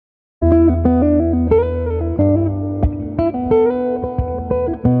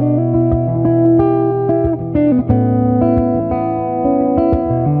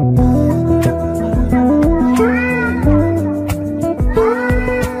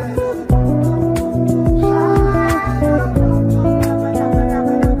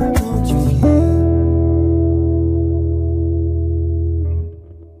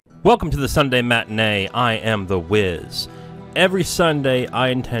Welcome to the Sunday Matinee. I am The Wiz. Every Sunday, I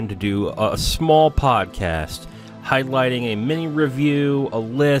intend to do a small podcast highlighting a mini review, a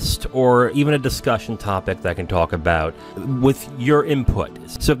list, or even a discussion topic that I can talk about with your input.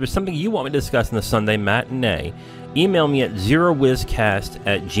 So if there's something you want me to discuss in the Sunday Matinee, email me at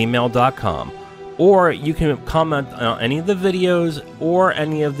zerowizcast@gmail.com, or you can comment on any of the videos or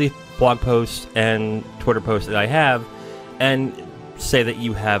any of the blog posts and Twitter posts that I have, and say that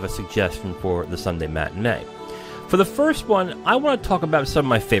you have a suggestion for the Sunday Matinee. For the first one, I want to talk about some of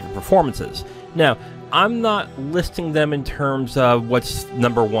my favorite performances. Now, I'm not listing them in terms of what's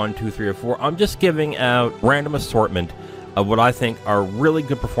number 1, 2, 3, or 4. I'm just giving out random assortment of what I think are really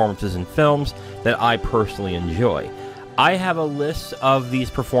good performances in films that I personally enjoy. I have a list of these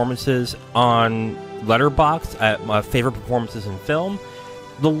performances on Letterboxd at my favorite performances in film.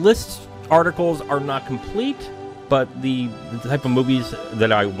 The list articles are not complete, but the type of movies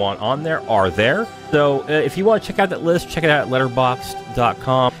that I want on there are there. So if you want to check out that list, check it out at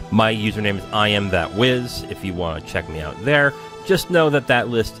letterboxd.com. My username is I Am That Wiz. If you want to check me out there, just know that that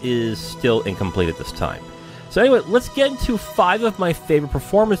list is still incomplete at this time. So anyway, let's get into 5 of my favorite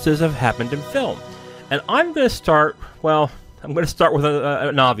performances that have happened in film. And I'm going to start, with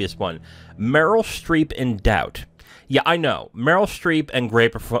an obvious one. Meryl Streep in Doubt. Yeah, I know. Meryl Streep and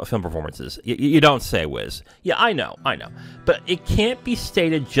great film performances. You don't say, Wiz. Yeah, I know. But it can't be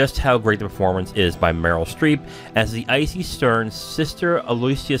stated just how great the performance is by Meryl Streep as the icy stern Sister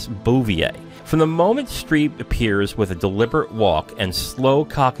Aloysius Bouvier. From the moment Streep appears with a deliberate walk and slow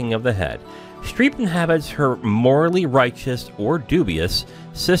cocking of the head, Streep inhabits her morally righteous or dubious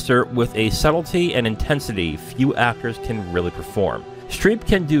sister with a subtlety and intensity few actors can really perform. Streep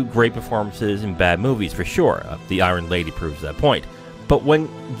can do great performances in bad movies, for sure. The Iron Lady proves that point. But when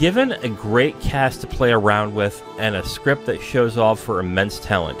given a great cast to play around with and a script that shows off her immense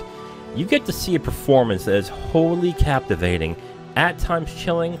talent, you get to see a performance that is wholly captivating, at times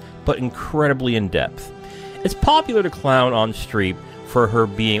chilling, but incredibly in-depth. It's popular to clown on Streep for her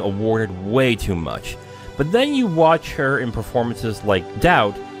being awarded way too much, but then you watch her in performances like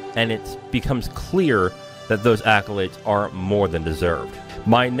Doubt, and it becomes clear that those accolades are more than deserved.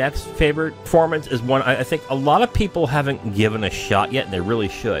 My next favorite performance is one I think a lot of people haven't given a shot yet, and they really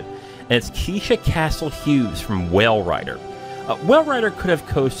should. And it's Keisha Castle-Hughes from Whale Rider. Whale Rider could have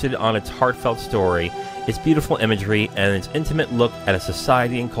coasted on its heartfelt story, its beautiful imagery, and its intimate look at a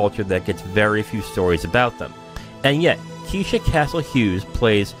society and culture that gets very few stories about them. And yet, Keisha Castle-Hughes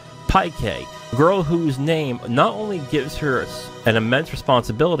plays Pike, a girl whose name not only gives her an immense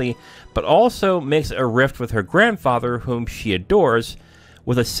responsibility, but also makes a rift with her grandfather, whom she adores,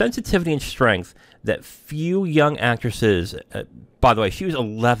 with a sensitivity and strength that few young actresses, by the way, she was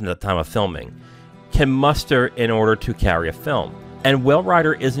 11 at the time of filming, can muster in order to carry a film. And Whale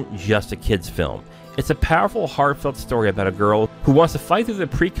Rider isn't just a kid's film. It's a powerful, heartfelt story about a girl who wants to fight through the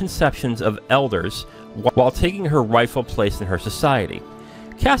preconceptions of elders while taking her rightful place in her society.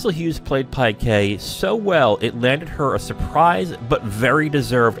 Castle-Hughes played Pike so well it landed her a surprise but very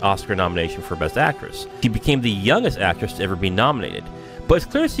deserved Oscar nomination for Best Actress. She became the youngest actress to ever be nominated, but it's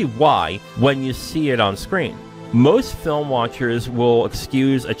clear to see why when you see it on screen. Most film watchers will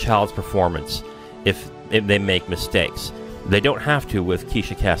excuse a child's performance if they make mistakes. They don't have to with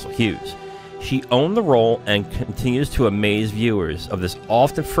Keisha Castle-Hughes. She owned the role and continues to amaze viewers of this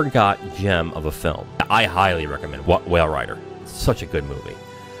often forgotten gem of a film. I highly recommend Whale Rider. It's such a good movie.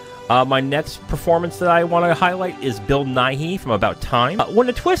 My next performance that I want to highlight is Bill Nighy from About Time. When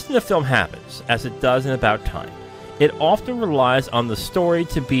a twist in the film happens, as it does in About Time, it often relies on the story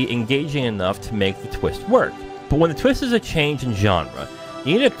to be engaging enough to make the twist work. But when the twist is a change in genre,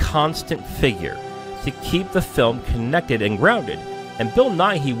 you need a constant figure to keep the film connected and grounded, and Bill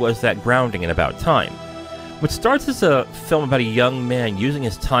Nighy was that grounding in About Time. What starts as a film about a young man using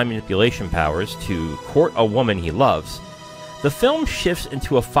his time manipulation powers to court a woman he loves, the film shifts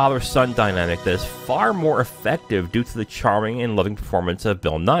into a father-son dynamic that is far more effective due to the charming and loving performance of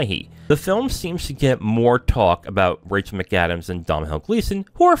Bill Nighy. The film seems to get more talk about Rachel McAdams and Domhnall Gleeson,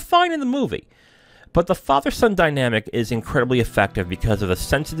 who are fine in the movie. But the father-son dynamic is incredibly effective because of the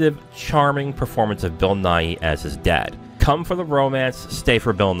sensitive, charming performance of Bill Nighy as his dad. Come for the romance, stay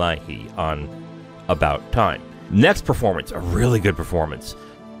for Bill Nighy on About Time. Next performance, a really good performance.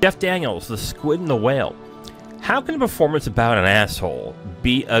 Jeff Daniels, the Squid and the Whale. How can a performance about an asshole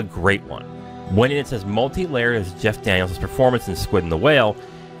be a great one? When it's as multi-layered as Jeff Daniels' performance in Squid and the Whale,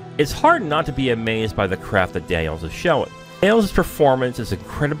 it's hard not to be amazed by the craft that Daniels is showing. Daniels' performance is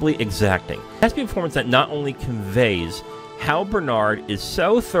incredibly exacting. It has to be a performance that not only conveys how Bernard is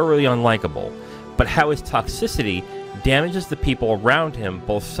so thoroughly unlikable, but how his toxicity damages the people around him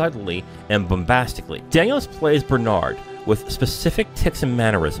both subtly and bombastically. Daniels plays Bernard with specific tics and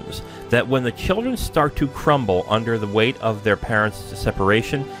mannerisms that when the children start to crumble under the weight of their parents'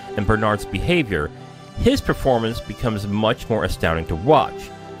 separation and Bernard's behavior, his performance becomes much more astounding to watch.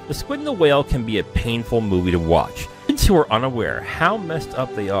 The Squid and the Whale can be a painful movie to watch. Kids who are unaware how messed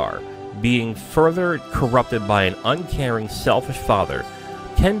up they are, being further corrupted by an uncaring, selfish father,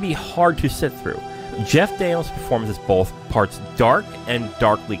 can be hard to sit through. Jeff Daniels' performance is both parts dark and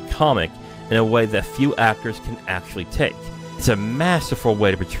darkly comic in a way that few actors can actually take. It's a masterful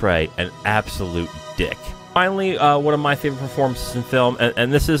way to portray an absolute dick. Finally, one of my favorite performances in film,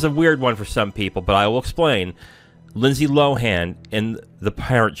 and this is a weird one for some people, but I will explain, Lindsay Lohan in The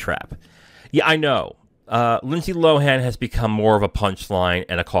Parent Trap. Yeah, I know. Lindsay Lohan has become more of a punchline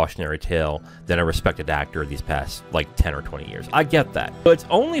and a cautionary tale than a respected actor these past, 10 or 20 years. I get that. But it's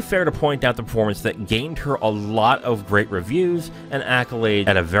only fair to point out the performance that gained her a lot of great reviews and accolades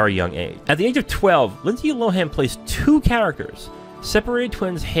at a very young age. At the age of 12, Lindsay Lohan plays two characters. Separated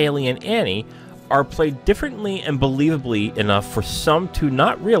twins Haley and Annie are played differently and believably enough for some to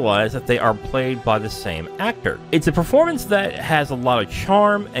not realize that they are played by the same actor. It's a performance that has a lot of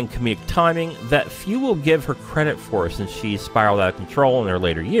charm and comedic timing that few will give her credit for since she spiraled out of control in her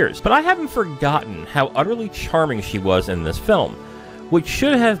later years. But I haven't forgotten how utterly charming she was in this film, which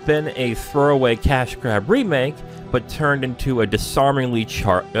should have been a throwaway cash grab remake, but turned into a disarmingly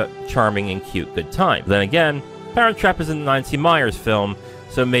charming and cute good time. Then again, Parent Trap is a Nancy Meyers film,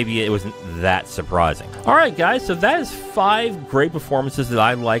 so maybe it wasn't that surprising. Alright guys, so that is 5 great performances that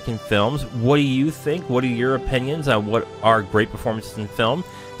I like in films. What do you think? What are your opinions on what are great performances in film?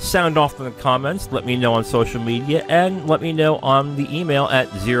 Sound off in the comments, let me know on social media, and let me know on the email at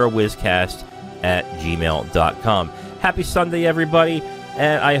zerowizcast@gmail.com. Happy Sunday everybody,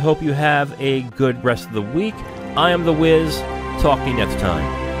 and I hope you have a good rest of the week. I am The Wiz. Talk to you next time.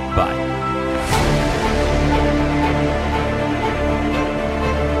 Bye.